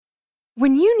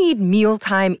When you need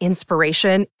mealtime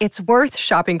inspiration, it's worth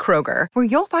shopping Kroger, where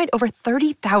you'll find over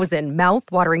 30,000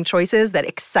 mouth-watering choices that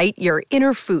excite your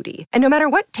inner foodie. And no matter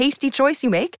what tasty choice you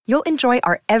make, you'll enjoy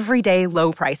our everyday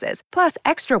low prices, plus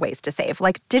extra ways to save,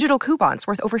 like digital coupons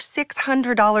worth over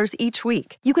 $600 each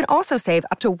week. You can also save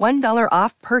up to $1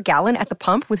 off per gallon at the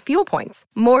pump with fuel points.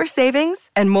 More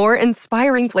savings and more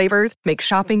inspiring flavors make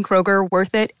shopping Kroger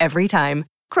worth it every time.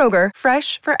 Kroger,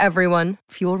 fresh for everyone.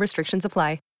 Fuel restrictions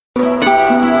apply.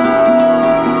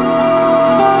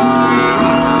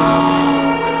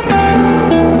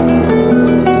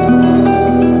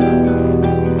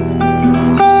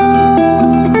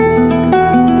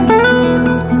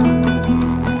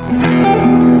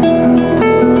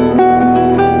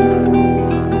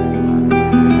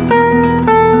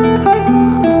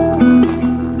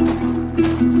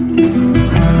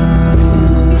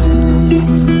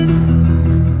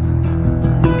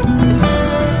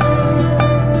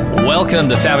 Welcome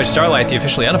to Savage Starlight, the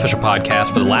officially unofficial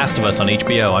podcast for The Last of Us on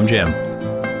HBO. I'm Jim.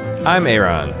 I'm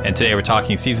Aaron. And today we're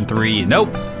talking Season 3.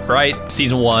 Nope. Right.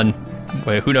 Season 1.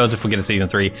 Wait, who knows if we get a Season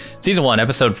 3. Season 1,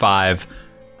 Episode 5.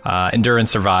 Endure and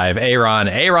Survive.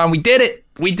 Aaron, we did it!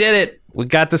 We did it! We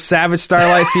got the Savage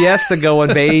Starlight Fiesta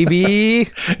going, baby!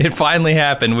 It finally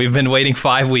happened. We've been waiting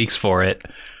 5 weeks for it.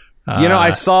 I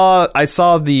saw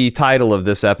the title of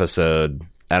this episode,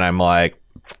 and I'm like,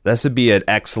 this would be an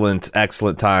excellent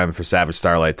time for Savage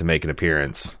Starlight to make an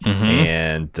appearance. Mm-hmm.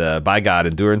 And by God,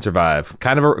 endure and survive.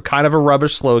 Kind of a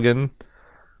rubbish slogan,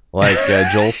 like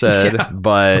Joel said, yeah,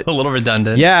 but a little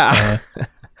redundant. Yeah,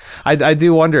 I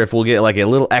do wonder if we'll get like a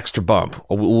little extra bump.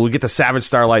 We'll get the Savage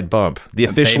Starlight bump, the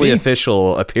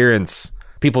official appearance.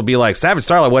 People be like, Savage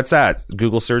Starlight, what's that?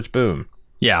 Google search, boom.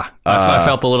 Yeah, I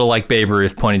felt a little like Babe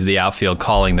Ruth pointing to the outfield,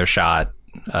 calling their shot.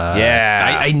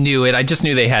 I knew it. I just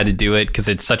knew they had to do it because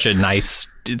it's such a nice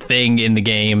thing in the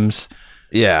games.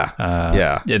 Yeah.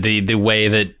 The way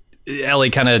that Ellie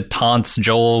kind of taunts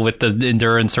Joel with the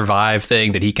endure and survive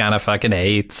thing that he kind of fucking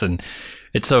hates, and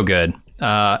it's so good.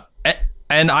 And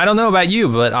I don't know about you,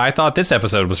 but I thought this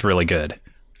episode was really good.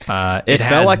 It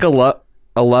felt like a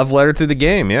love letter to the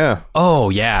game. Yeah.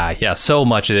 Oh yeah. So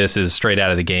much of this is straight out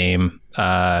of the game,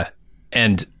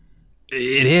 and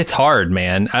it hits hard,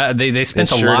 man. They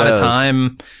spent a lot of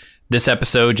time this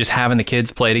episode just having the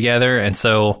kids play together, and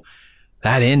so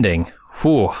that ending,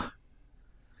 whew.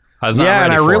 I was not ready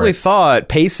and I for really it. thought,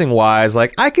 pacing-wise,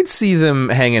 like, I could see them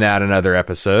hanging out another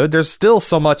episode. There's still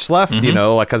so much left,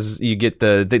 Mm-hmm. like, because you get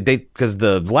because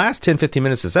the last 10-15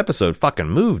 minutes of this episode fucking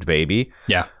moved, baby.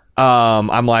 Yeah.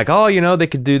 I'm like, they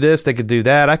could do this, they could do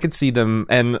that. I could see them,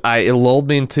 and it lulled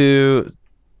me into.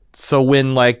 So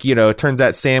when, it turns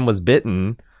out Sam was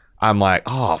bitten, I'm like,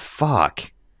 oh, fuck.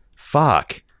 We're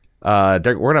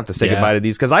going to have to say goodbye to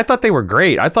these, because I thought they were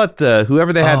great. I thought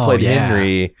whoever they had played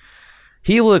Henry,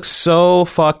 he looks so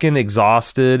fucking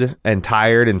exhausted and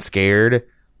tired and scared. It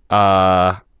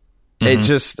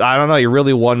just, I don't know, he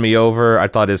really won me over. I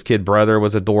thought his kid brother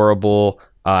was adorable.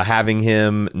 Having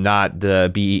him not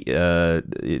have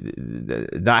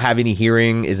any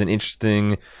hearing is an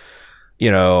interesting...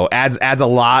 adds a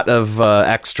lot of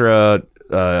extra,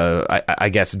 I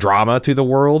guess, drama to the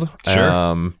world.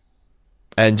 Sure.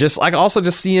 And just also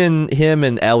seeing him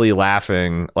and Ellie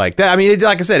laughing like that. I mean,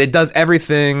 like I said, it does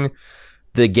everything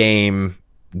the game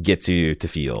gets you to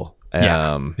feel.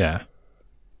 Yeah.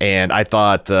 And I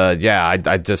thought,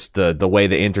 I just the way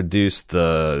they introduced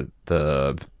the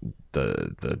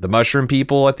mushroom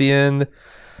people at the end.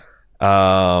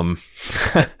 That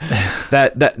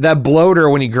bloater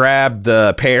when he grabbed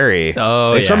Perry.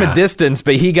 It's from a distance,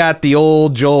 but he got the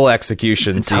old Joel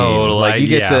execution scene. Totally. Like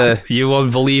you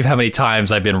won't believe how many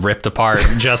times I've been ripped apart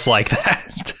just like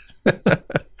that.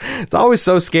 It's always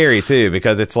so scary too,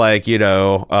 because it's like, you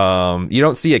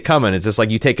don't see it coming. It's just like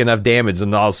you take enough damage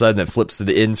and all of a sudden it flips to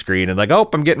the end screen and like, oh,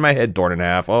 I'm getting my head torn in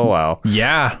half. Oh wow.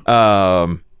 Yeah.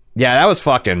 That was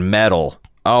fucking metal.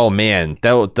 Oh man,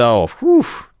 those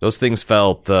things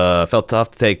felt tough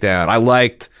to take down. I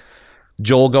liked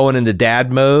Joel going into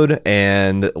dad mode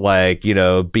and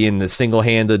being the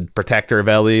single-handed protector of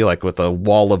Ellie, like with a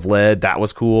wall of lead. That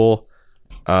was cool.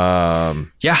 I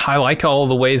like all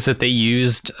the ways that they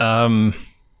used Henry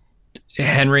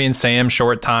and Sam's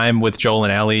short time with Joel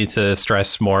and Ellie to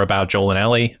stress more about Joel and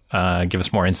Ellie. Give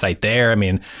us more insight there. I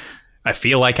mean, I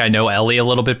feel like I know Ellie a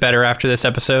little bit better after this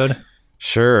episode.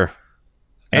 Sure.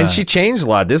 And she changed a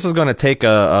lot. This is going to take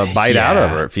a bite out of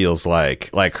her, it feels like.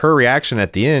 Like, her reaction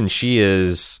at the end, she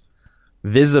is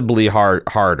visibly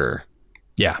harder.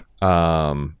 Yeah.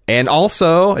 And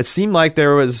also, it seemed like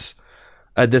there was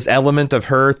this element of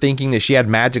her thinking that she had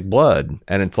magic blood,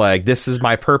 and it's like, this is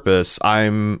my purpose.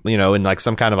 I'm, in like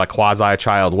some kind of like quasi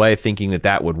child way, thinking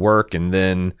that would work, and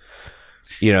then,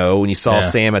 when you saw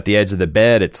Sam at the edge of the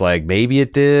bed, it's like maybe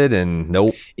it did, and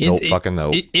nope.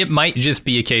 It might just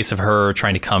be a case of her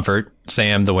trying to comfort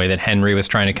Sam the way that Henry was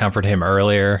trying to comfort him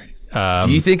earlier.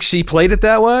 Do you think she played it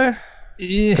that way?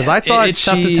 Because I thought it's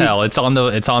tough to tell. It's on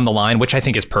the line, which I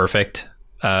think is perfect.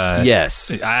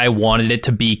 Yes, I wanted it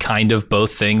to be kind of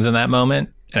both things in that moment,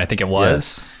 and I think it was.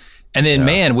 Yes. And then,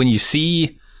 man, when you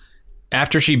see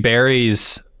after she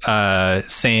buries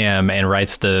Sam and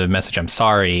writes the message, "I'm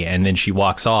sorry," and then she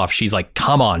walks off, she's like,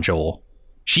 "Come on, Joel."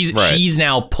 She's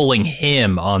now pulling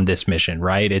him on this mission,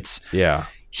 right?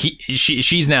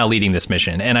 She's now leading this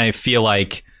mission, and I feel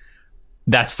like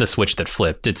that's the switch that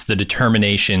flipped. It's the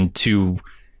determination to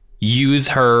use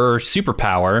her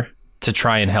superpower to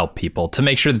try and help people, to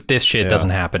make sure that this shit doesn't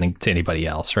happen to anybody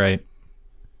else, right?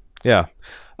 Yeah.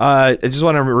 I just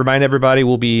want to remind everybody,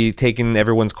 we'll be taking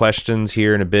everyone's questions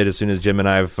here in a bit as soon as Jim and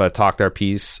I have talked our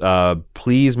piece.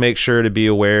 Please make sure to be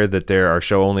aware that there are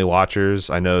show-only watchers.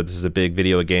 I know this is a big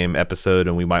video game episode,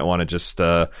 and we might want to just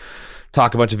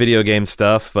talk a bunch of video game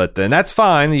stuff, but then that's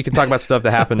fine. You can talk about stuff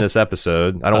that happened this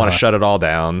episode. I don't want to shut it all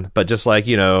down, but just like,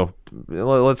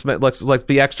 let's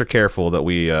be extra careful that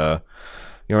we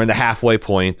in the halfway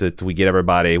point, that we get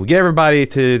everybody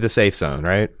to the safe zone,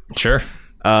 right? Sure.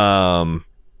 I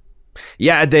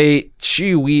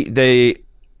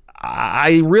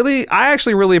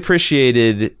actually really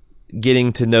appreciated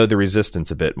getting to know the Resistance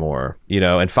a bit more,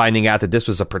 and finding out that this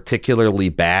was a particularly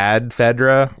bad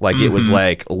Fedra. Like, it was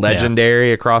like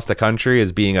legendary across the country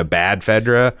as being a bad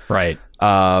Fedra. Right.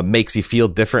 Makes you feel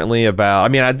differently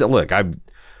about,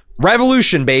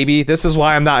 revolution, baby. This is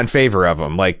why I'm not in favor of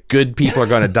them. Like, good people are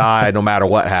going to die no matter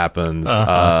what happens.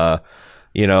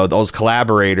 Those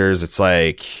collaborators, it's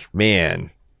like, man,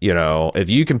 if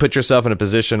you can put yourself in a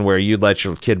position where you'd let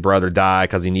your kid brother die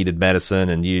because he needed medicine,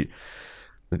 and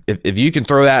if you can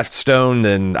throw that stone,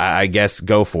 then I guess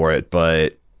go for it.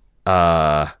 But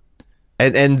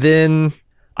and then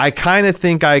I kind of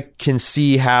think I can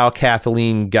see how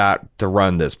Kathleen got to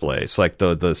run this place. Like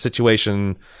the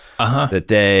situation that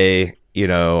they,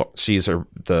 she's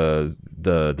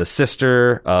the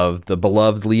sister of the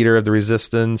beloved leader of the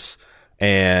Resistance,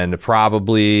 and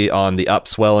probably on the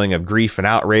upswelling of grief and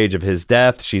outrage of his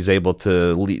death, she's able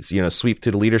to sweep to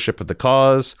the leadership of the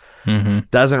cause.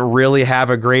 Doesn't really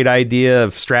have a great idea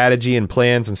of strategy and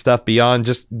plans and stuff beyond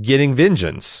just getting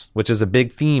vengeance, which is a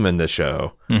big theme in the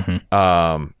show.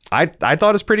 I thought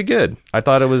it was pretty good. I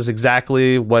thought it was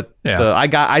exactly what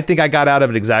I think I got out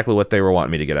of it exactly what they were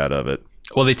wanting me to get out of it.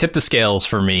 Well, they tipped the scales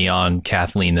for me on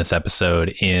Kathleen this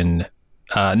episode in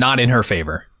not in her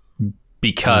favor,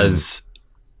 because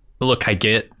look, I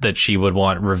get that she would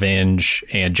want revenge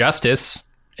and justice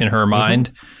in her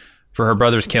mind for her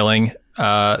brother's killing.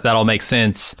 That all makes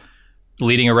sense.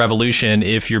 Leading a revolution,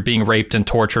 if you're being raped and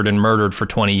tortured and murdered for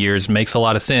 20 years, makes a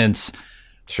lot of sense.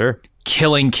 Sure.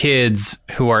 Killing kids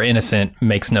who are innocent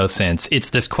makes no sense.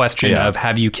 It's this question of,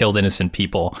 have you killed innocent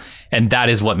people? And that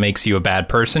is what makes you a bad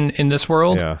person in this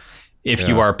world. If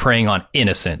you are preying on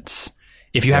innocence.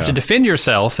 If you have to defend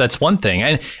yourself, that's one thing.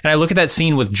 And I look at that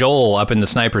scene with Joel up in the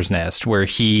sniper's nest where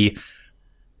he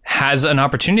has an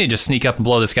opportunity to sneak up and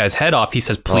blow this guy's head off. He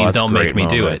says, please don't make me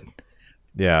do it.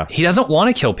 Yeah. He doesn't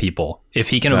want to kill people if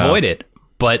he can avoid it.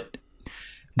 But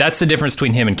that's the difference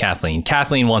between him and Kathleen.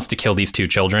 Kathleen wants to kill these two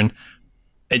children.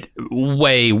 It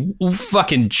way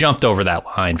fucking jumped over that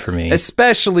line for me.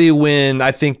 Especially when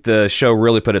I think the show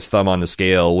really put its thumb on the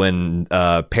scale when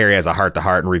Perry has a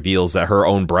heart-to-heart and reveals that her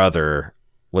own brother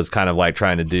was kind of like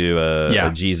trying to do a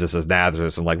Jesus of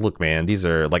Nazareth, and like, look, man, these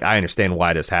are like, I understand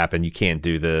why this happened. You can't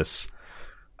do this.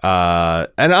 And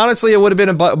honestly, it would have been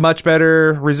a much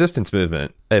better resistance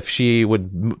movement if she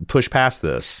would push past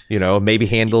this, maybe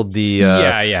handled the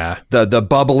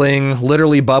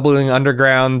literally bubbling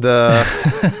underground,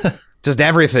 just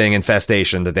everything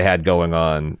infestation that they had going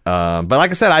on. But like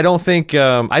I said, I don't think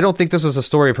this was a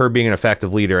story of her being an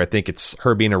effective leader. I think it's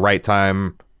her being a right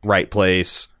time, right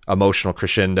place, emotional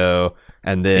crescendo.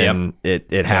 And then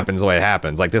it happens the way it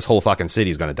happens. Like, this whole fucking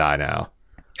city is going to die now.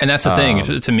 And that's the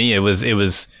thing. To me, it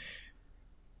was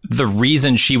the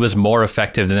reason she was more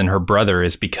effective than her brother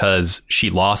is because she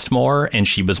lost more and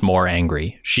she was more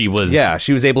angry. She was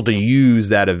able to use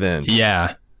that event.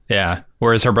 Yeah.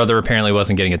 Whereas her brother apparently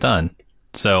wasn't getting it done.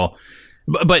 So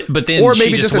But then or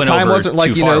maybe she just the time wasn't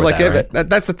like, you know, like that, right?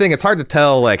 that's the thing. It's hard to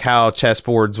tell like how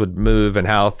chessboards would move and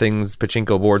how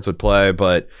pachinko boards would play.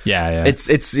 But yeah,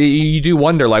 it's you do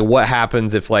wonder like what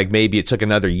happens if like maybe it took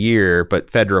another year,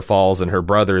 but Fedra falls and her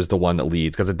brother is the one that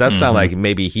leads, because it does sound like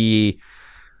maybe he.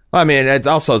 I mean, it's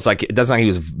like it doesn't sound like he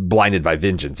was blinded by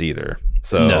vengeance either.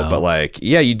 So, but like,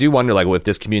 yeah, you do wonder like if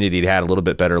this community had a little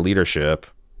bit better leadership.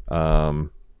 Yeah.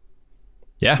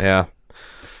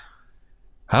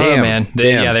 Oh, damn, man.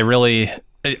 They really...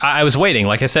 I was waiting.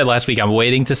 Like I said last week, I'm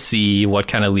waiting to see what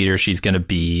kind of leader she's going to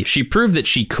be. She proved that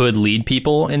she could lead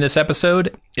people in this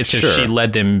episode. It's just she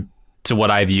led them to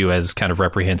what I view as kind of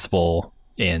reprehensible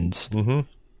ends. Mm-hmm.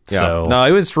 Yeah. So, no,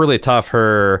 it was really tough.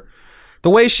 The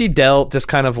way she dealt, just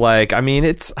kind of like, I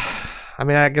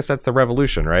guess that's the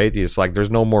revolution, right? It's like there's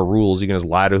no more rules. You can just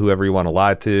lie to whoever you want to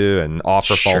lie to and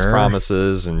offer false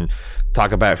promises and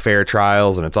talk about fair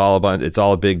trials, and it's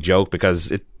all a big joke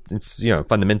because it's you know,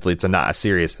 fundamentally it's not a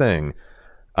serious thing.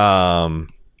 But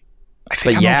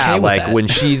yeah, like when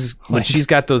she's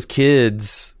got those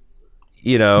kids,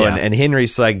 you know, and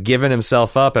Henry's like giving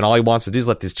himself up, and all he wants to do is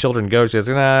let these children go. She goes,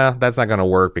 nah, that's not going to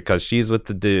work because she's with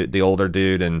the older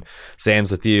dude and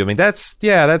Sam's with you. I mean, that's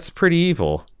pretty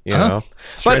evil, you know.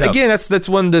 But again, that's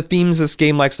one of the themes this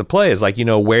game likes to play is like, you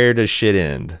know, where does shit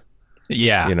end?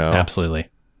 Yeah, you know, absolutely.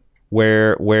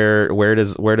 Where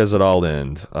does it all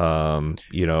end?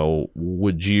 You know,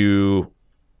 would you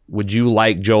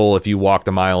like Joel if you walked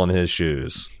a mile in his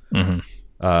shoes?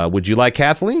 Mm-hmm. Would you like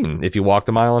Kathleen if you walked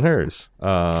a mile in hers?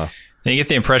 And you get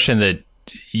the impression that,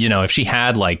 you know, if she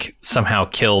had like somehow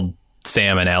killed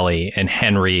Sam and Ellie and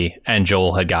Henry and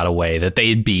Joel had got away, that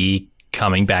they'd be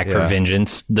coming back for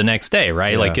vengeance the next day,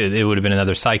 right? Like it would have been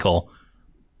another cycle.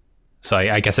 So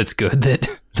I guess it's good that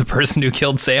the person who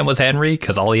killed Sam was Henry,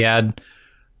 because all he had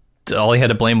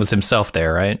to blame was himself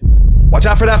there, right? Watch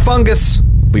out for that fungus.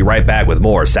 We'll be right back with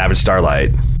more Savage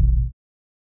Starlight.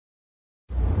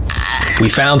 We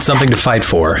found something to fight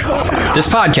for. This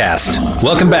podcast.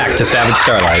 Welcome back to Savage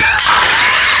Starlight.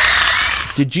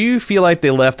 Did you feel like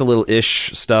they left a little ish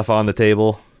stuff on the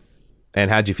table? And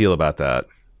how'd you feel about that?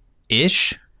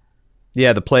 Ish?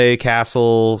 Yeah, the play,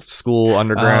 castle, school,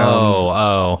 underground.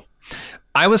 Oh.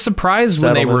 I was surprised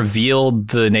when they revealed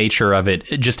the nature of it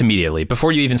just immediately,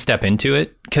 before you even step into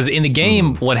it. Because in the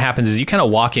game, what happens is you kind of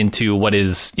walk into what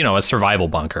is, you know, a survival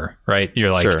bunker, right?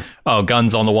 You're like, oh,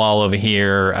 guns on the wall over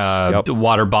here,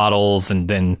 water bottles, and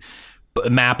then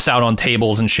maps out on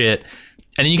tables and shit.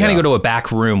 And then you kind of go to a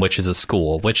back room, which is a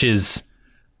school, that's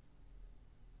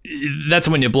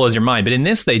when it blows your mind. But in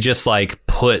this, they just like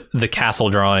put the castle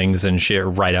drawings and shit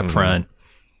right up front.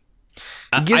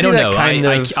 I don't know.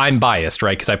 I'm biased,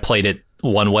 right? Because I played it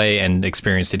one way and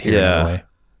experienced it here another way.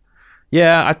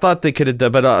 Yeah, I thought they could have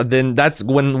done, but then that's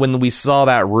when we saw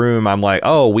that room, I'm like,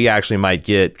 oh, we actually might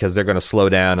get, because they're going to slow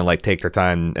down and like take their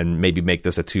time and maybe make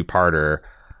this a two-parter.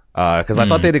 Because I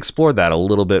thought they'd explored that a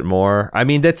little bit more. I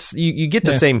mean, that's you get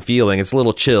the same feeling. It's a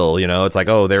little chill, you know. It's like,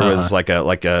 oh, there was like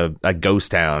a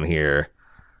ghost town here.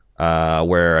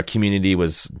 Where a community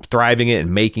was thriving it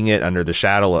and making it under the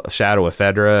shadow of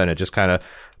Fedra, and it just kind of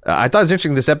I thought it was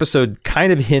interesting. This episode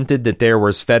kind of hinted that there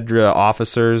was Fedra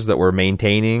officers that were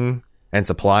maintaining and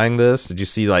supplying this. Did you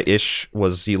see like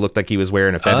he looked like he was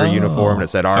wearing a Fedra uniform and it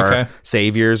said our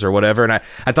saviors or whatever, and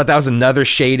I thought that was another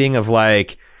shading of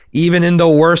like, even in the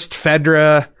worst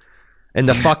Fedra in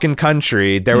the fucking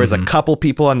country, there was a couple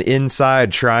people on the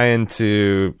inside trying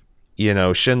to, you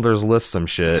know, Schindler's List some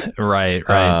shit. Right.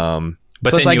 But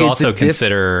so then like you also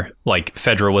consider like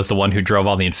Fedra was the one who drove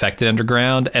all the infected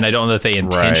underground, and I don't know that they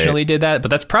intentionally did that, but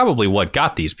that's probably what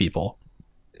got these people.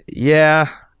 Yeah,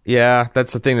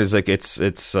 that's the thing. Is like it's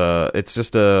just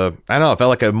a, I don't know, it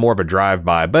felt like more of a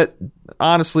drive-by, but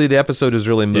honestly, the episode is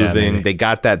really moving. They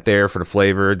got that there for the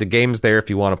flavor. The game's there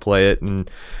if you want to play it and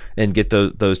get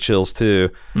those chills too.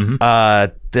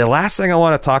 The last thing I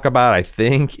want to talk about, I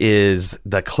think, is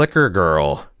the clicker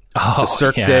girl. The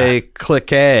Cirque de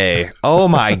Clique. Oh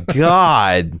my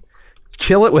god.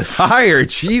 Kill it with fire.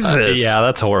 Jesus. Yeah,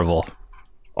 that's horrible.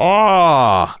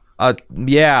 That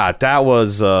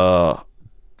was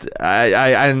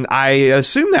I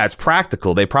assume that's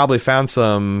practical. They probably found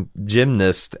some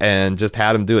gymnast and just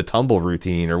had him do a tumble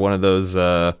routine or one of those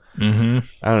I don't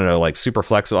know, like super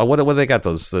flexible. What they got,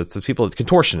 those the people,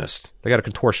 contortionist. They got a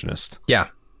contortionist. Yeah.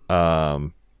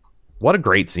 What a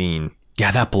great scene.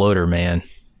 Yeah, that bloater, man.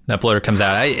 That bloater comes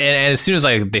out. And as soon as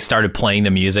they started playing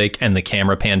the music and the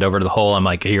camera panned over to the hole, I'm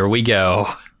like, here we go.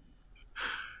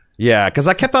 Yeah, because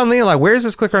I kept on thinking, like, where's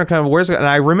this clicker coming? Where's it? And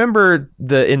I remember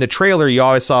in the trailer, you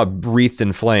always saw wreathed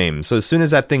in flames. So as soon as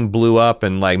that thing blew up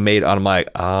and like I'm like,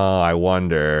 oh, I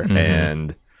wonder. Mm-hmm.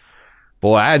 And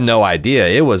boy, I had no idea.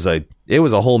 It was a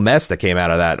whole mess that came out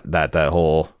of that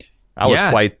hole. I was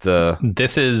quite the.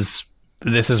 This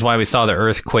is why we saw the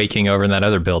earth quaking over in that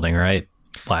other building, right?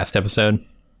 Last episode.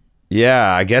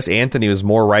 Yeah, I guess Anthony was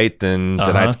more right than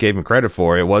I gave him credit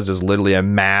for. It was just literally a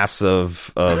mass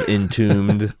of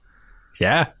entombed.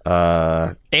 Yeah.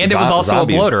 And it was also a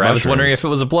bloater. Mushrooms. I was wondering if it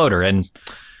was a bloater. And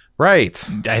right.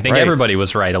 I think everybody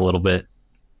was right a little bit.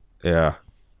 Yeah.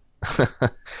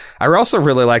 I also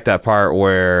really like that part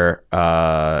where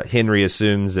Henry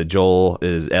assumes that Joel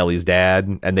is Ellie's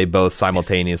dad, and they both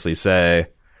simultaneously say,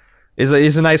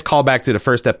 is a nice callback to the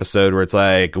first episode where it's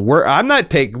like, we're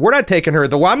not taking her.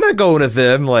 I'm not going with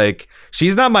them. Like,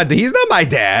 he's not my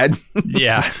dad.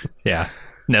 Yeah.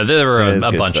 No, there were a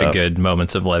bunch of good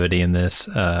moments of levity in this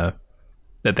that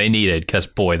they needed, because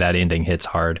boy, that ending hits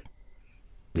hard.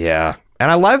 Yeah, and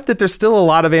I love that there's still a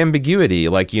lot of ambiguity.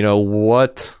 Like,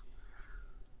 what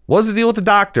was the deal with the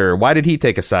doctor? Why did he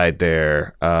take a side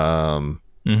there? To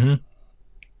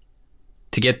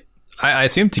get. I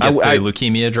assume to get the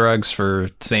leukemia drugs for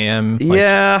Sam.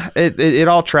 Yeah, it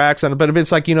all tracks. But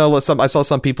it's like, I saw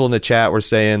some people in the chat were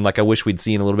saying, like, I wish we'd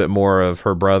seen a little bit more of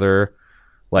her brother,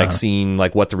 like seeing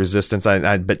like what the resistance.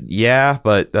 Because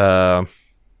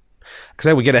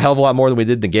we get a hell of a lot more than we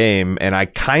did in the game, and I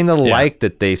kind of like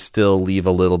that they still leave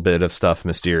a little bit of stuff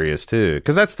mysterious too.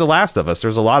 Because that's The Last of Us.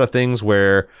 There's a lot of things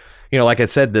where, like I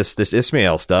said, this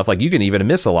Ismael stuff, like, you can even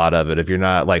miss a lot of it if you're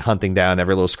not like hunting down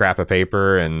every little scrap of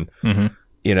paper. And,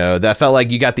 that felt like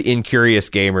you got the incurious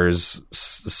gamers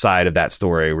side of that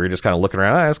story where you're just kind of looking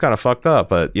around. It's kind of fucked up.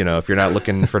 But, if you're not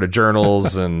looking for the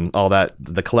journals and all that,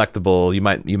 the collectible, you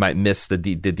might miss the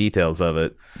details of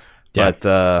it. Yeah.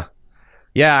 But,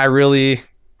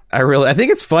 I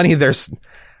think it's funny.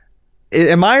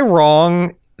 Am I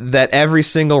wrong that every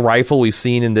single rifle we've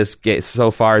seen in this game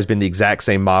so far has been the exact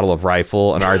same model of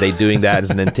rifle, and are they doing that as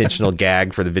an intentional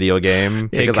gag for the video game?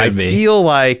 Because I feel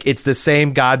like it's the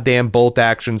same goddamn bolt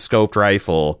action scoped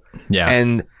rifle. Yeah,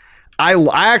 and I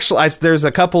actually there's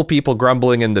a couple people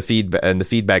grumbling in the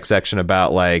feedback section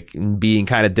about like being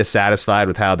kind of dissatisfied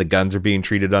with how the guns are being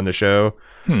treated on the show,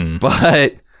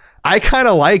 but I kind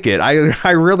of like it.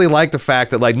 I really like the fact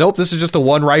that, like, nope, this is just the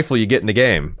one rifle you get in the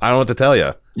game. I don't know what to tell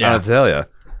you. Yeah. I don't know what to tell you.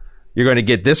 You're going to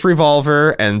get this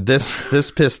revolver and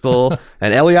this pistol,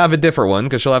 and Ellie will have a different one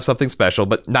because she'll have something special,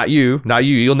 but not you.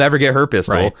 You'll never get her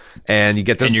pistol. Right. And you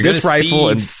get this rifle.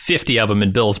 And 50 of them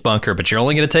in Bill's bunker, but you're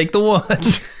only going to take the one.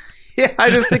 Yeah,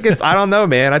 I just think I don't know,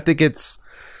 man. I think it's,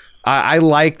 I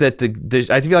like that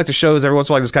I feel like the shows every once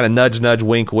in a while just kind of nudge,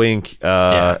 wink,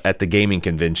 at the gaming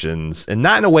conventions, and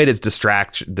not in a way that's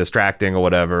distracting or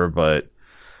whatever, but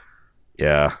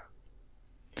yeah.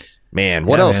 Man,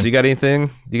 what else? Man. You got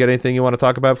anything? You want to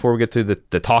talk about before we get to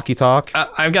the talkie talk?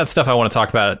 I've got stuff I want to talk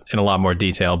about in a lot more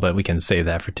detail, but we can save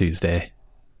that for Tuesday.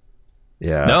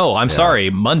 Yeah. No, I'm sorry.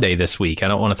 Monday this week. I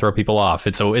don't want to throw people off.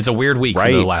 It's a weird week for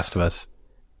The Last of Us.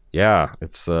 Yeah,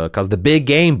 it's because the big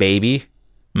game, baby.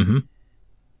 Mm-hmm.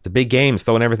 The big game's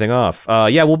throwing everything off.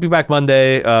 We'll be back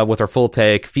Monday with our full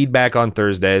take. Feedback on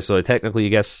Thursday. So technically, I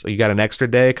guess you got an extra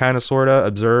day, kind of, sort of,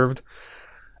 observed.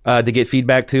 To get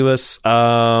feedback to us.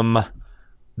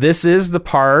 This is the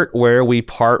part where we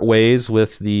part ways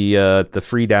with the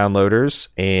free downloaders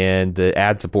and the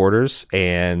ad supporters,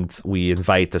 and we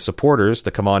invite the supporters to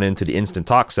come on into the instant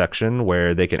talk section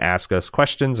where they can ask us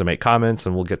questions and make comments,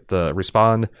 and we'll get to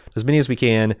respond as many as we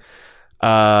can.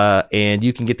 And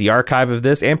you can get the archive of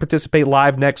this and participate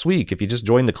live next week if you just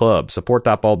join the club.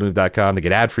 Support.baldmove.com to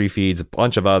get ad-free feeds, a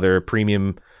bunch of other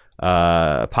premium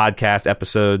podcast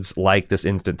episodes like this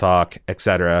instant talk,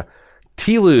 etc.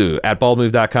 TLOU at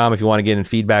baldmove.com if you want to get in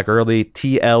feedback early.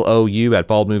 TLOU at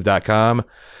baldmove.com.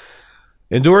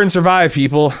 Endure and survive,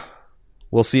 people.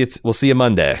 We'll see you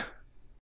Monday.